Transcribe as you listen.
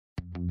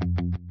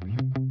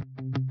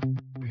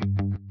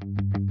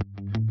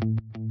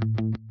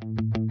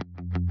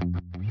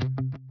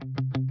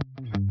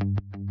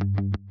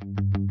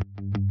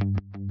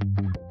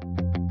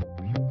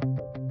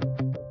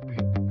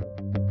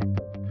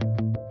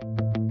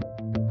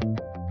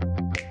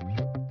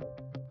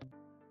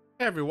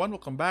Hey everyone,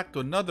 welcome back to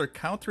another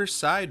counter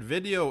side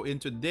video. In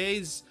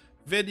today's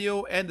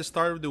video and the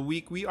start of the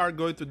week, we are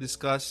going to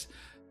discuss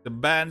the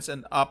bans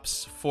and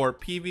ups for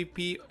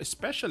PvP,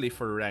 especially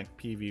for ranked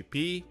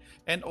PvP.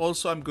 And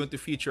also I'm going to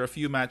feature a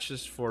few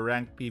matches for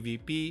ranked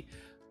PvP.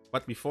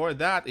 But before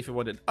that, if you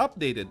wanted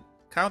updated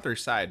counter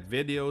side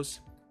videos,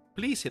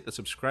 please hit the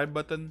subscribe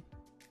button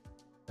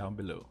down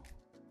below.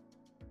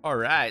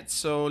 Alright,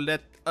 so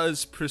let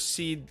us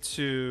proceed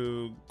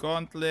to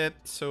Gauntlet.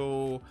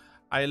 So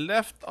I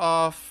left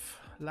off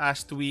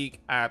last week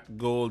at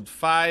Gold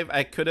 5.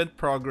 I couldn't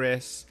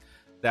progress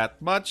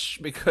that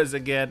much because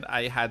again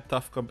I had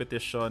tough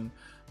competition,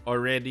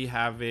 already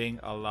having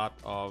a lot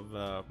of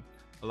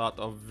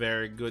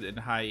very good and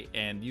high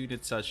end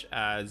units such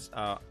as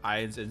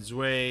Irons and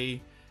Zwei,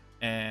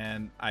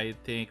 and I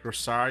think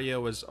Rosaria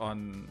was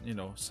on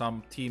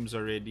some teams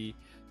already.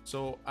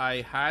 So I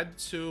had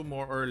to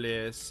more or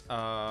less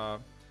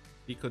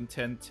be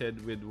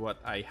contented with what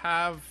I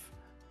have.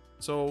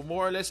 So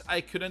more or less, I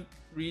couldn't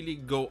really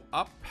go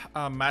up.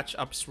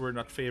 Matchups were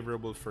not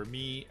favorable for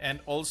me,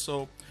 and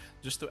also,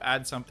 just to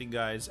add something,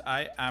 guys,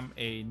 I am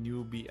a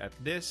newbie at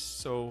this.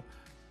 So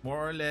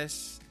more or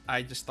less,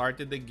 I just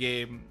started the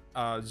game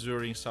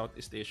during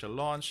Southeast Asia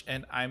launch,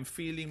 and I'm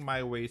feeling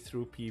my way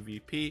through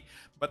PvP.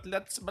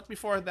 But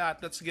before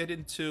that, let's get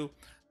into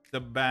the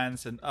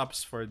bans and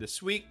ups for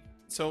this week.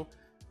 So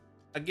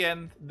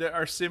again, there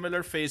are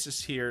similar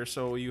phases here.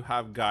 So you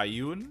have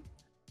Gayun,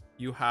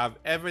 you have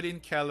Evelyn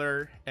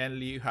Keller, and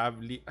you have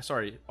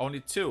sorry,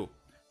 only two.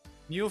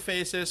 New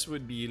faces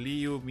would be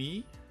Liu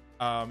Mi.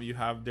 You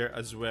have there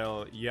as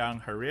well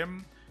Yang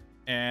Harim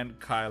and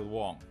Kyle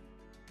Wong.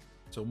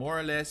 So more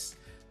or less,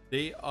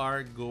 they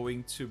are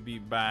going to be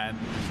banned.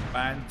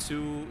 Banned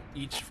two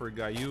each for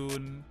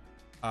Gayun,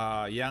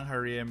 Yang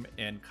Harim,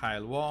 and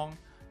Kyle Wong.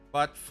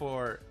 But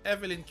for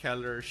Evelyn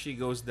Keller, she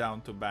goes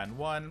down to ban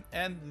 1,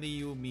 and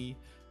Liu Mi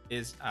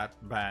is at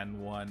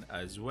ban 1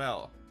 as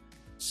well.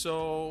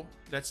 So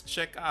let's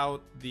check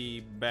out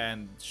the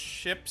banned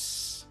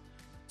ships.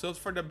 So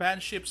for the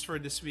banned ships for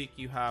this week,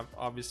 you have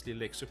obviously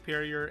Lake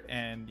Superior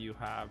and you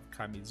have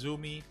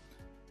Kamizumi.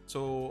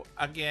 So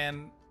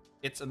again,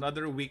 it's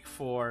another week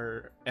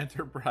for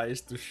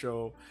Enterprise to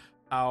show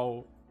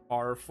how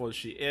powerful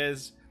she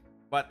is.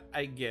 But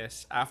I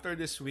guess after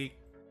this week,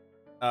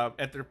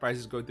 Enterprise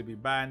is going to be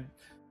banned.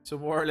 So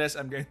more or less,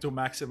 I'm going to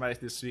maximize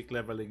this week,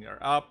 leveling her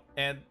up,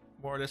 and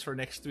more or less for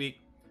next week,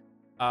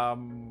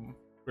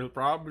 we'll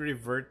probably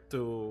revert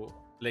to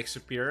Lake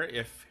Superior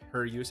if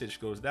her usage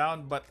goes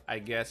down. But I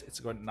guess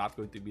it's not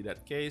going to be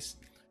that case.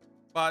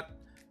 But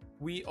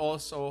we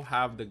also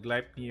have the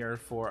Gleipnir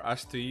for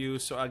us to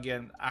use. So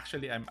again,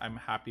 actually, I'm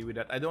happy with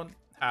that. I don't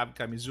have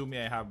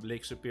Kamizumi. I have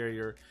Lake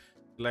Superior,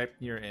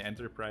 Gleipnir, and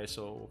Enterprise.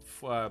 So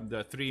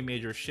the three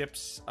major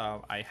ships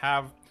I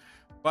have.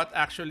 But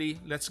actually,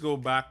 let's go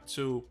back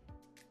to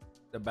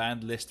the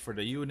banned list for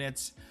the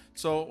units.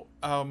 So,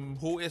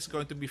 who is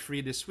going to be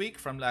free this week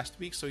from last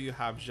week? So you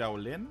have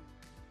Zhao Lin,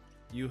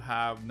 you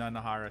have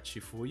Nanahara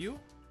Chifuyu,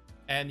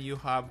 and you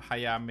have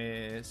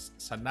Hayame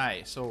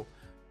Sanai. So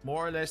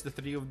more or less, the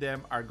three of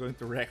them are going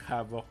to wreak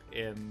havoc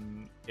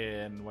in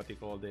what you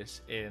call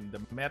this, in the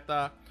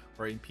meta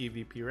or in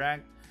PvP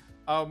rank.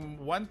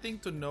 One thing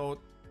to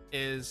note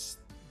is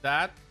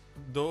that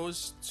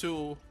those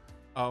two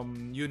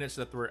units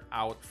that were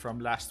out from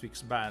last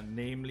week's ban,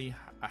 namely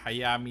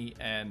Hayami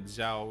and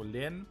Zhao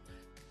Lin,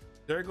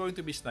 they're going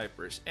to be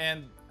snipers,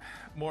 and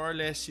more or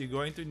less you're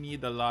going to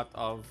need a lot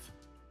of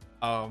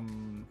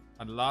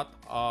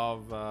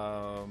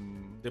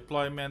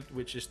deployment,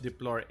 which is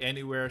deploy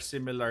anywhere,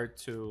 similar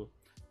to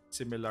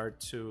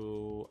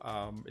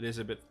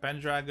Elizabeth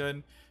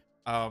Pendragon.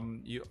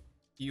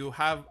 You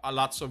have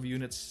lots of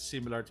units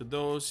similar to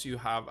those. You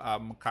have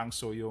Kang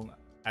So Young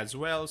as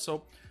well.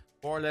 So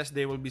more or less,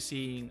 they will be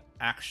seeing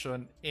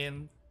action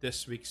in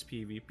this week's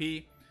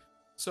PvP.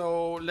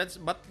 So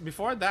but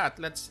before that,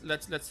 let's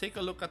take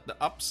a look at the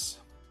ups.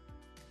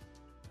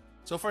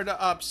 So for the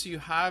ups, you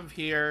have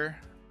here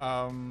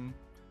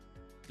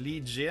Lee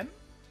Jin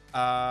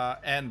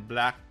and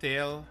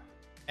Blacktail,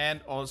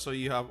 and also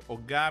you have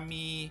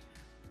Ogami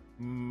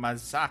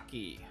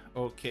Mazaki.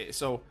 Okay,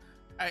 so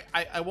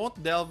I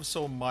won't delve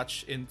so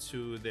much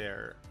into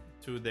their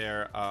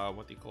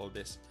what do you call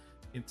this,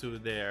 into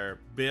their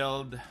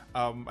build.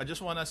 I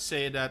just want to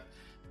say that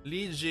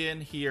Lee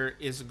Jin here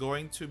is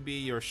going to be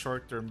your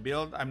short-term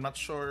build. I'm not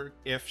sure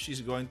if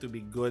she's going to be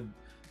good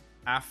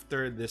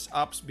after this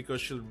ups because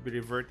she'll be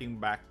reverting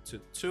back to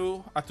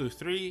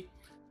 3.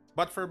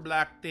 But for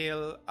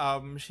Blacktail,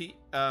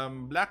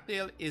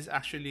 Blacktail is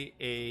actually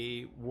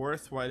a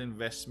worthwhile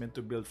investment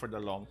to build for the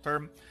long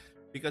term,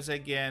 because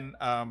again,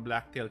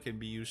 Blacktail can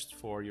be used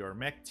for your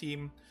mech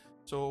team.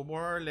 So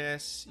more or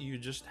less, you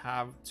just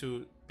have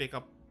to pick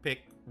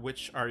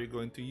which are you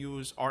going to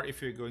use, or if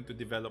you're going to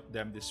develop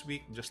them this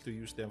week just to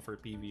use them for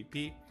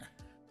PvP.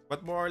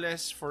 But more or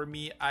less, for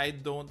me, I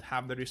don't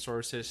have the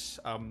resources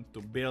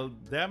to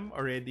build them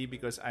already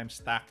because I'm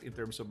stacked in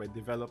terms of my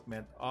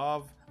development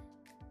of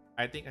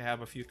I think I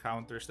have a few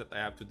counters that I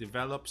have to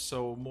develop.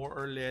 So more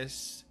or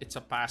less, it's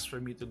a pass for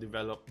me to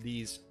develop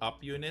these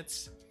up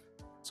units.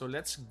 So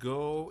let's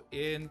go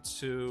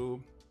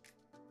into.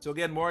 So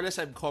again, more or less,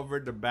 I've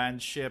covered the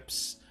banned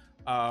ships.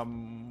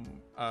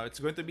 It's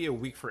going to be a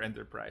week for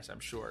Enterprise, I'm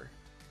sure.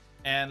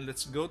 And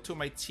let's go to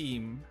my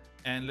team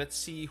and let's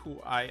see who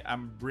I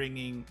am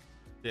bringing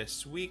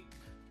this week.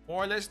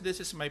 More or less, this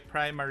is my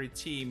primary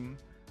team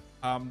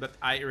that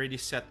I already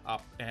set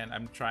up and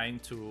I'm trying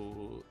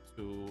to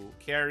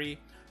carry.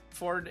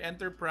 For the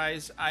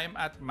Enterprise, I'm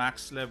at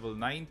max level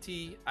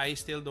 90. I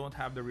still don't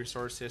have the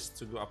resources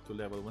to go up to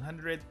level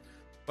 100,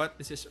 but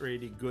this is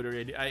already good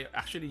already. I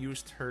actually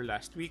used her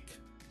last week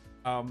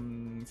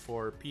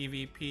for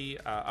PvP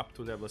up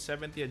to level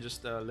 70. I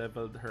just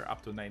leveled her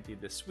up to 90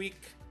 this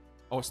week.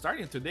 Oh,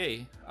 starting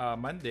today,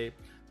 Monday.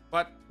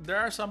 But there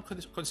are some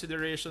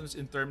considerations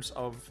in terms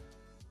of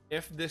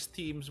if this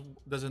team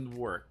doesn't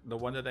work, the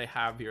one that I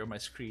have here on my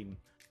screen.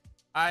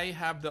 I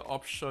have the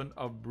option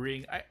of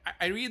bring.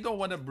 I really don't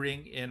want to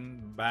bring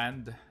in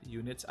banned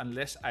units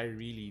unless I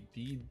really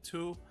need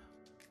to.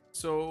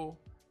 So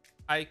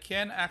I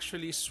can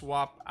actually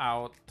swap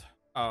out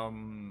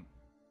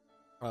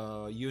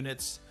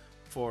units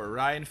for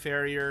Ryan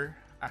Ferrier.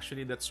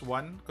 Actually, that's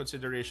one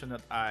consideration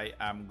that I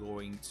am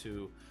going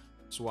to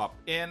swap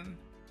in.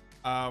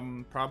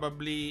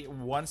 Probably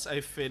once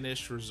I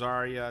finish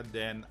Rosaria,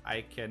 then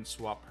I can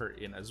swap her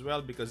in as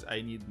well because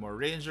I need more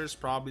Rangers.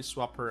 Probably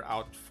swap her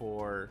out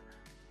for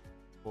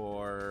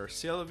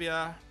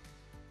Sylvia,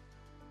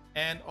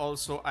 and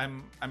also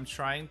I'm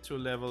trying to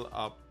level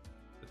up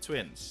the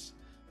twins,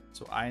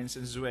 so Ainz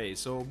and Zui.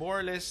 So more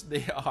or less,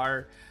 they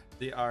are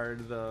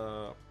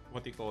the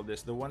what do you call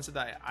this? The ones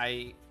that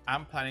I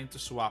am planning to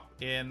swap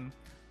in.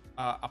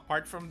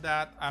 Apart from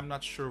that, I'm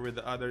not sure with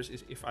the others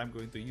is if I'm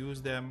going to use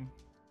them.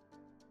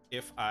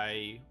 If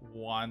I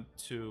want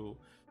to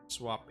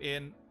swap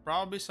in,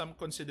 probably some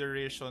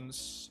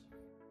considerations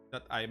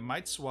that I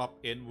might swap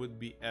in would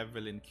be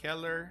Evelyn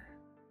Keller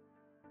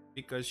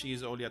because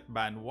she's only at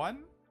ban 1.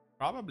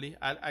 Probably.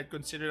 I'd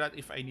consider that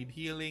if I need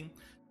healing.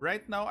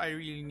 Right now, I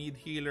really need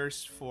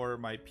healers for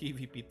my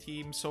PvP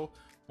team. So,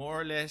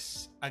 more or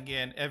less,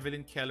 again,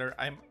 Evelyn Keller,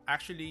 I'm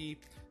actually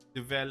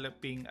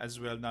developing as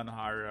well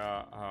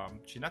Nanohara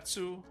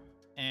Chinatsu.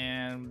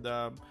 And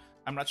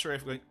I'm not sure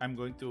if I'm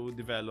going to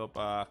develop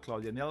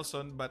Claudia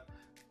Nelson, but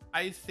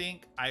I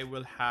think I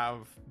will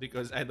have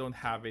because I don't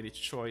have any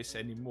choice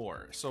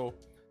anymore. So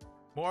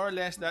more or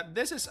less that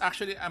this is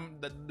actually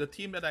the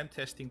team that I'm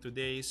testing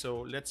today.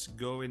 So let's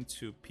go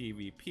into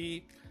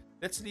PvP.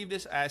 Let's leave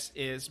this as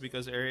is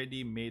because I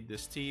already made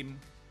this team.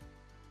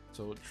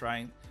 So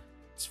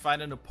let's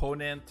find an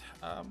opponent.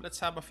 Let's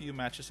have a few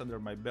matches under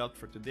my belt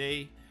for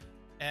today.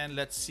 And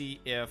let's see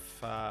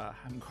if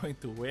I'm going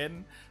to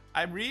win.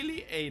 I'm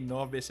really a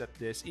novice at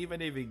this,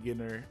 even a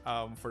beginner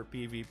for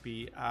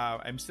PvP.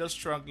 I'm still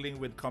struggling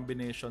with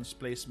combinations,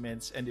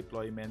 placements, and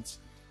deployments.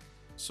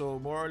 So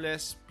more or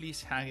less,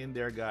 please hang in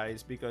there,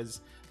 guys,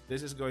 because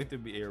this is going to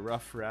be a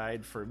rough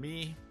ride for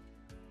me.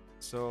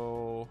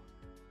 So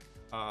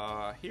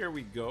here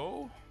we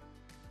go.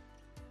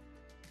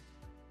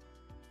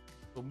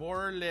 So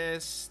more or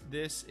less,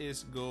 this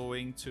is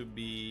going to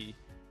be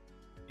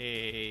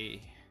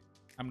a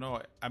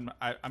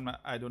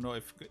I don't know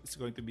if it's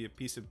going to be a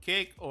piece of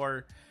cake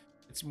or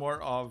it's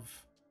more of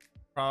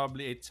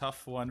probably a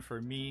tough one for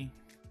me.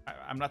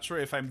 I'm not sure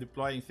if I'm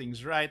deploying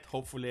things right.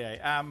 Hopefully I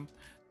am.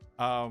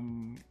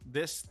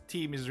 This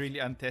team is really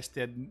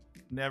untested.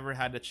 Never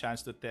had a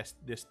chance to test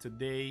this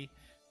today.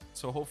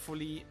 So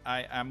hopefully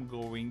I am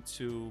going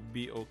to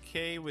be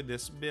okay with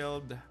this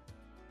build.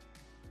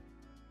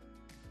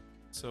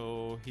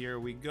 So here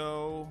we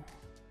go.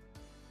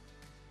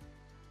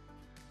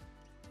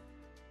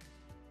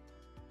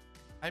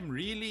 I'm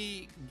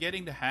really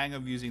getting the hang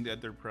of using the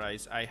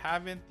Enterprise. I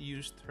haven't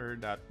used her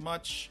that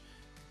much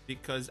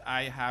because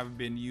I have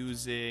been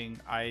using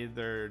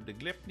either the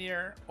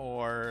Glipnir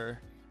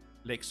or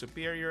Lake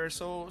Superior.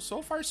 So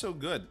far so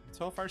good.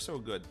 So far so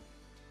good.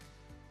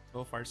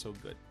 So far so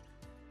good.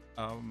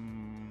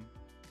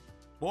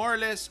 More or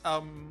less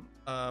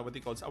what do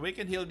you call it?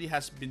 Awakened Hildy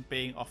has been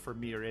paying off for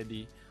me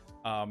already.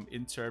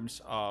 In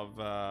terms of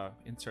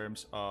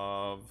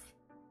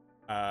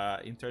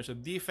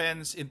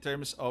defense, in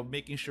terms of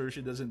making sure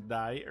she doesn't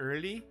die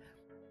early.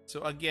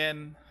 So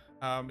again,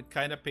 it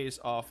kind of pays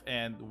off,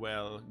 and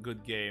well,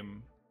 good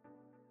game,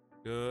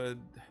 good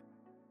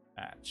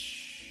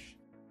match.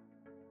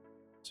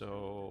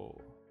 So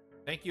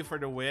thank you for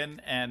the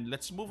win, and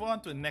let's move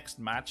on to the next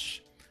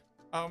match.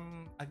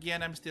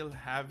 Again, I'm still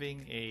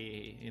having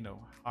a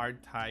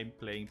hard time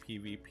playing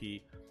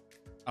PvP.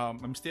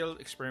 I'm still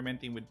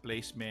experimenting with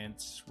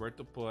placements, where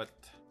to put.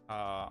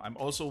 I'm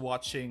also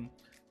watching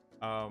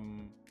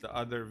the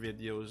other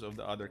videos of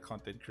the other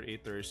content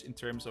creators in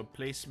terms of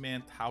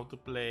placement, how to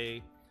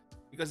play.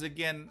 Because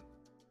again,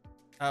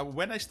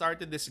 when I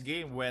started this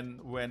game,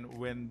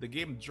 when the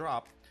game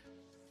dropped,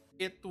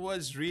 it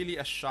was really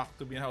a shock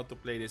to me how to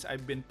play this.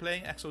 I've been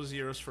playing Exo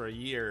Zeros for a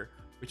year,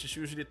 which is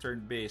usually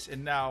turn-based,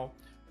 and now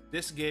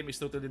This game is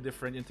totally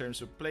different in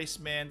terms of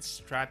placement,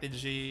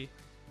 strategy,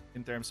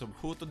 in terms of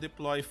who to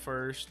deploy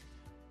first.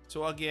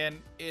 So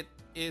again, it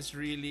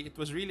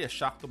was really a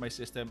shock to my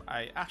system.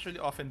 I actually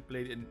often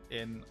played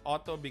in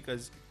auto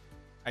because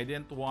I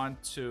didn't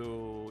want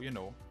to,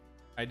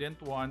 I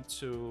didn't want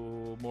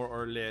to more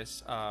or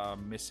less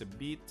miss a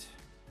beat.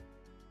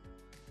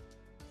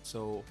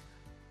 So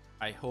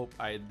I hope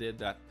I did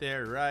that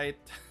there right,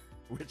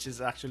 which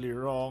is actually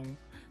wrong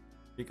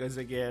because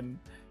again,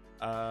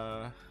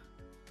 uh,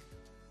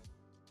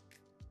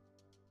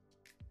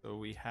 so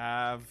we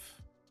have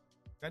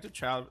trying to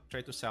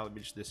try to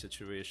salvage this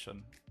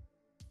situation.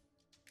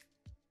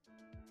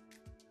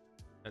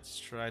 Let's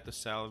try to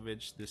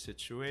salvage the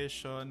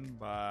situation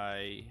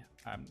by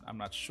I'm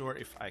not sure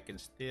if I can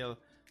still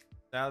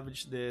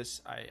salvage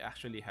this. I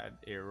actually had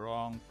a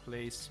wrong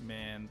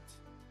placement.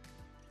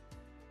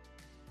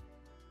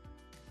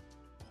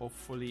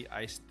 Hopefully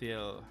I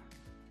still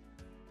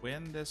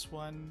win this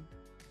one.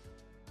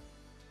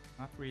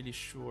 Not really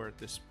sure at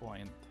this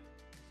point.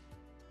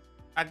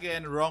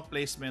 Again, wrong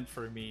placement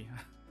for me.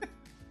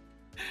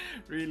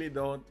 Really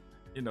don't,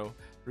 you know,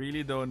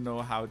 really don't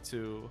know how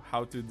to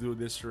do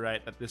this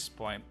right at this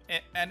point.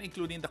 And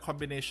including the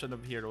combination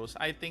of heroes.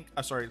 I think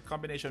sorry,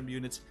 combination of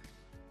units.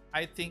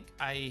 I think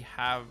I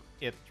have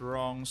it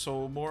wrong.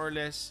 So more or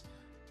less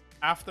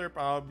after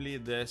probably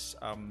this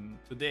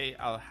today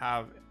I'll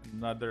have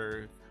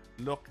another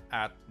look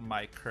at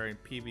my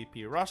current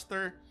PvP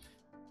roster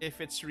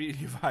if it's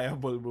really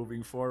viable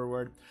moving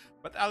forward.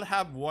 But I'll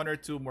have one or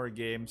two more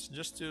games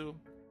just to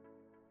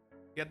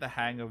get the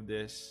hang of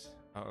this.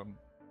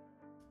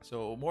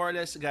 So more or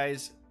less,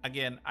 guys,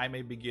 again, I'm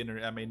a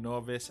beginner. I'm a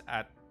novice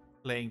at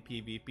playing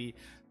PvP.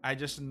 I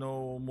just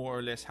know more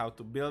or less how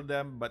to build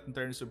them, but in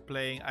terms of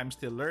playing, I'm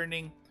still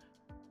learning.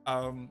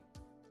 Um,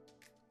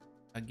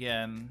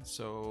 Again,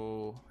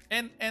 so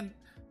and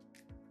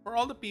for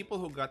all the people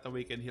who got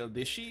Awakened Heal,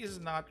 this she is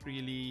not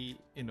really,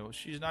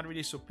 she's not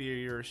really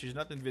superior. She's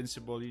not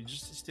invincible. You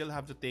just still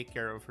have to take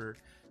care of her.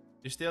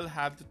 You still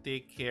have to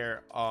take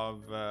care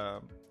of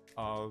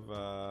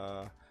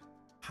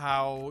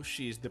how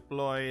she's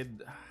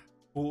deployed,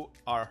 who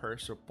are her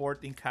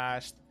supporting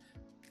cast.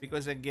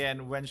 Because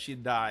again, when she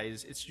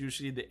dies, it's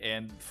usually the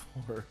end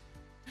for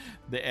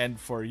the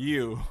end for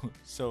you.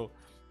 So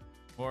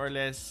more or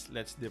less,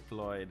 let's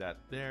deploy that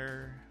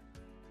there.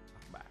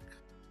 Back.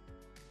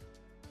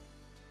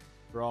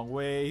 Wrong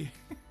way.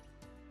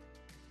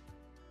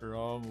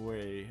 Wrong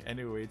way.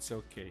 Anyway, it's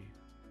okay.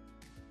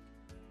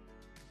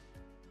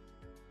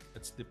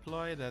 Let's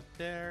deploy that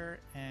there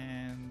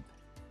and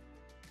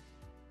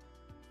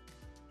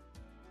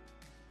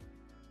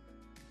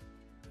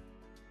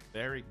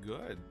very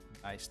good.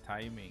 Nice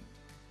timing.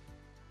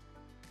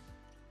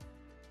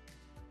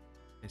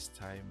 Nice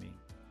timing.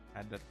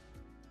 Had that.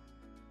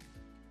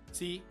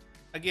 See,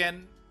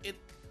 again, it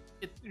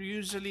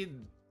usually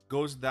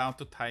goes down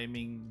to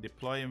timing,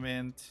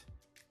 deployment,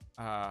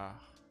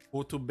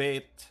 who to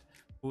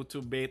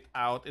bait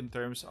out in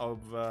terms of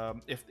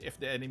if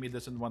the enemy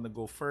doesn't want to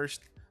go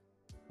first,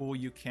 who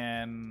you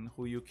can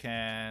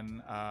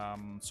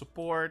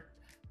support,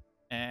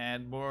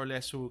 and more or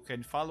less who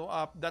can follow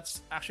up.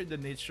 That's actually the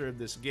nature of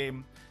this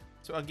game.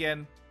 So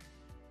again,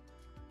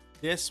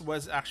 this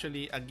was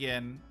actually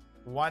again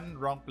one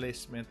wrong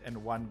placement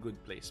and one good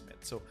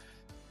placement. So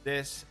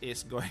this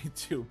is going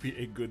to be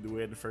a good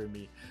win for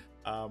me.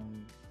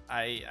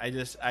 I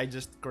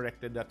just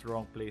corrected that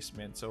wrong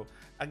placement. So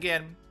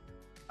again,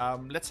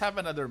 let's have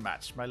another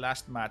match. My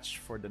last match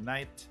for the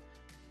night.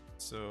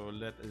 So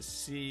let us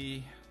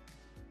see.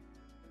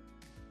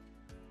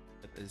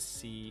 Let us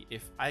see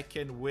if I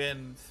can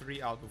win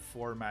 3 out of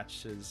 4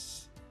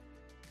 matches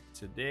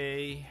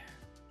today.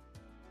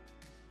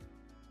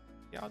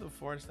 3 out of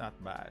 4 is not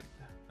bad.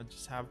 I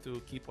just have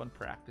to keep on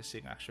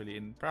practicing actually,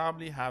 and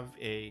probably have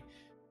a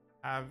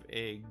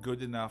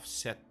good enough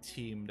set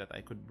team that I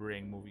could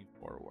bring moving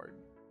forward.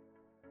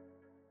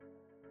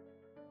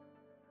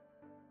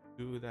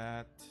 Do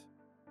that.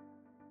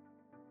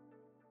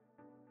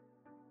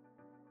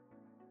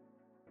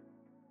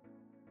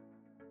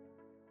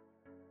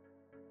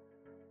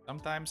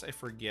 Sometimes I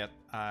forget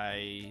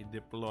I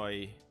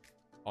deploy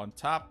on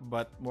top,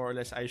 but more or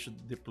less I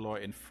should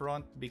deploy in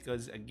front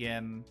because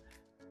again,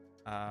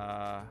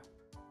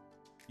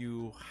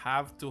 you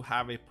have to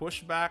have a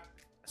pushback.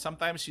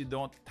 Sometimes you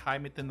don't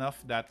time it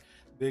enough that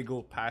they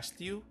go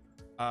past you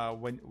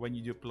when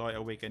you deploy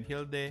Awaken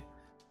Hilde.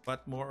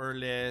 But more or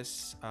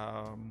less,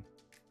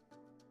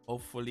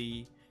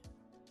 hopefully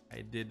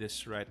I did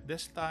this right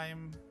this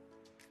time.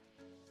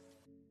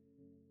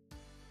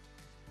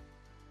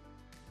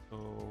 So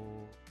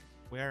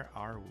where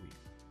are we?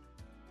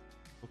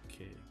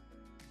 Okay.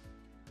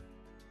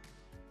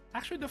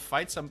 Actually, the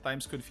fight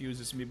sometimes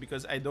confuses me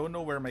because I don't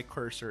know where my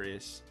cursor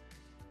is.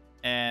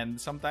 And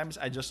sometimes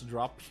I just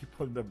drop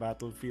people in the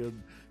battlefield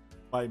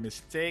by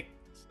mistake.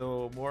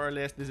 So more or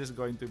less, this is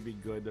going to be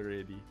good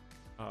already.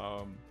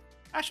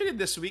 Actually,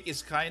 this week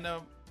is kind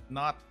of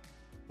not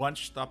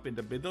bunched up in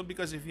the middle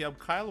because if you have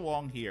Kyle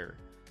Wong here,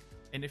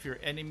 and if your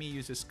enemy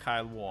uses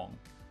Kyle Wong,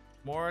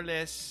 more or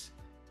less,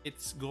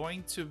 it's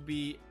going to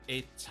be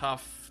a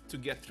tough to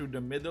get through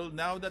the middle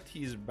now that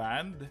he's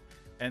banned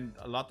and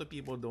a lot of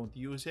people don't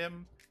use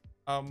him.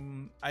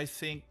 I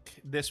think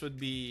this would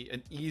be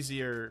an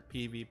easier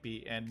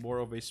PvP and more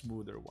of a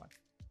smoother one.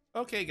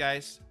 Okay,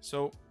 guys,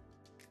 so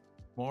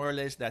more or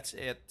less that's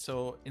it.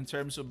 So in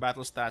terms of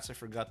battle stats, I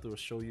forgot to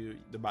show you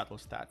the battle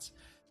stats.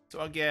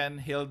 So again,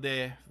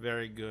 Hilde,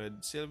 very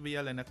good.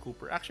 Sylvia, Lena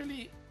Cooper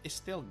actually is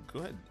still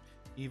good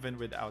even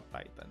without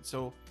Titan.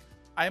 So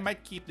I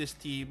might keep this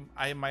team.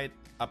 I might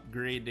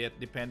upgrade it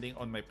depending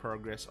on my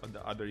progress on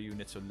the other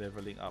units. So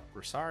leveling up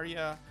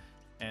Rosaria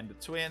and the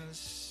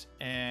twins,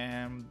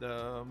 and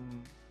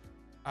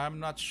I'm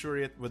not sure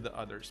yet with the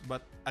others.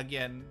 But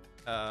again,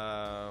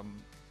 the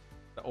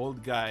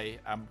old guy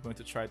I'm going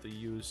to try to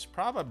use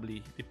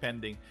probably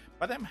depending.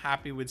 But I'm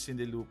happy with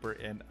Cindy Looper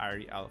and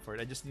Ari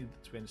Alford. I just need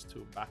the twins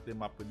to back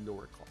them up with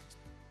lower cost.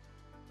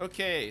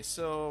 Okay,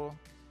 so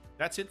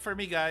that's it for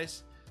me,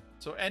 guys.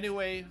 So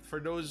anyway, for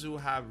those who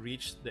have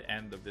reached the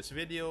end of this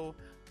video,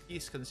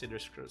 please consider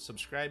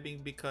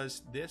subscribing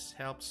because this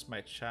helps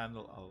my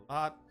channel a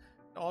lot.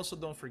 Also,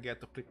 don't forget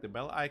to click the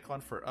bell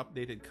icon for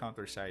updated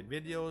counter side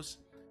videos.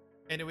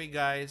 Anyway,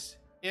 guys,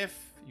 if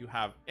you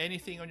have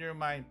anything on your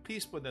mind,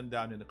 please put them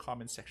down in the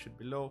comment section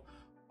below.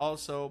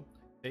 Also,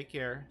 take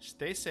care,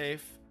 stay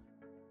safe.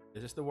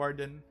 This is the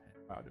Warden,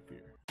 and I'm out of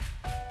here.